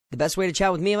The best way to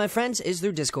chat with me and my friends is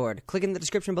through Discord. Click in the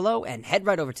description below and head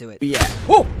right over to it. Yeah.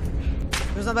 Whoa!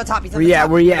 He's on the top. He's on the top.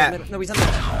 Where you at? No, he's on the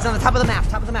top of the map.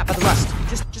 Top of the map by the rust.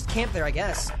 Just camp there, I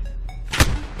guess.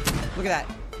 Look at that.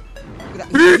 Look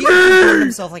at that. He burned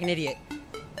himself like an idiot.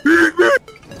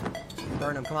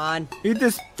 Burn him, come on. Eat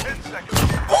this. 10 seconds.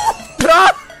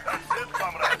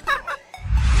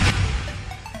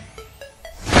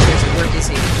 Where is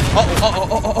he?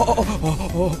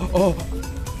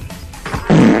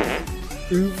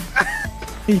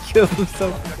 He killed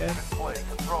himself again.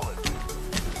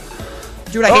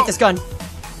 Dude, I hate this gun.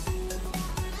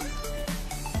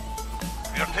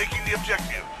 We are taking the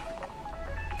objective.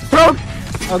 Broke!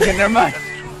 Okay, never mind. That's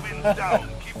 2 wins down.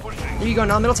 Keep pushing. Where you going?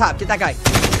 Down the middle top. Get that guy. 10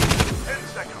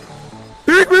 seconds.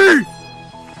 Hit me!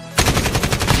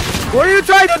 What are you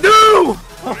trying to do?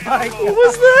 Oh my God. What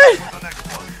was that? The next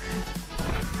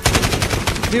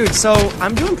one. Dude, so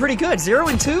I'm doing pretty good. 0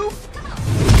 and 2?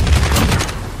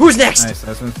 Who's next? Nice,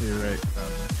 that's one to your right.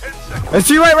 10 seconds. Let's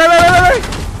see, right.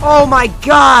 Oh my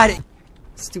god!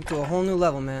 Stoop to a whole new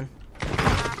level, man.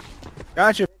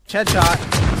 Gotcha. Headshot.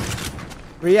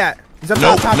 Where you at? He's up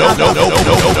Nope, top.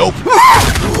 nope.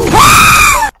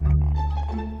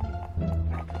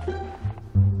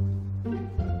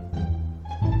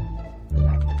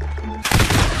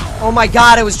 Oh my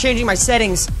god, I was changing my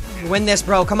settings. Win this,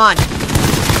 bro. Come on.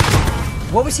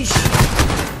 What was he Gear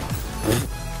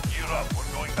up. We're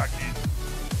going back in.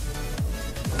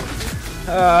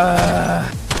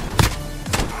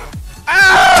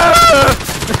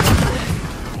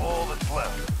 All that's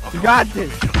left. You got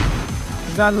this.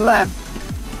 He's on the left.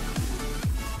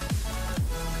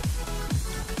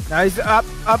 Now he's up.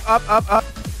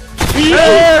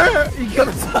 He killed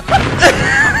himself.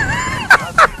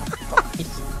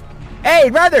 Hey,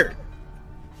 brother.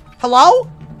 Hello?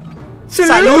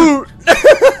 Salute!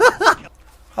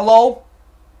 Hello?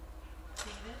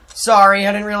 Sorry,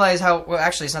 I didn't realize how... Well,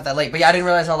 actually, it's not that late, but yeah, I didn't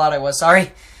realize how loud I was. Sorry. Yeah,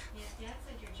 Dad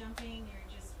said you're jumping, you're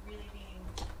just really being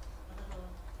a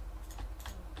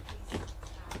little...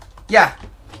 Yeah.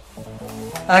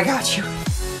 I got you.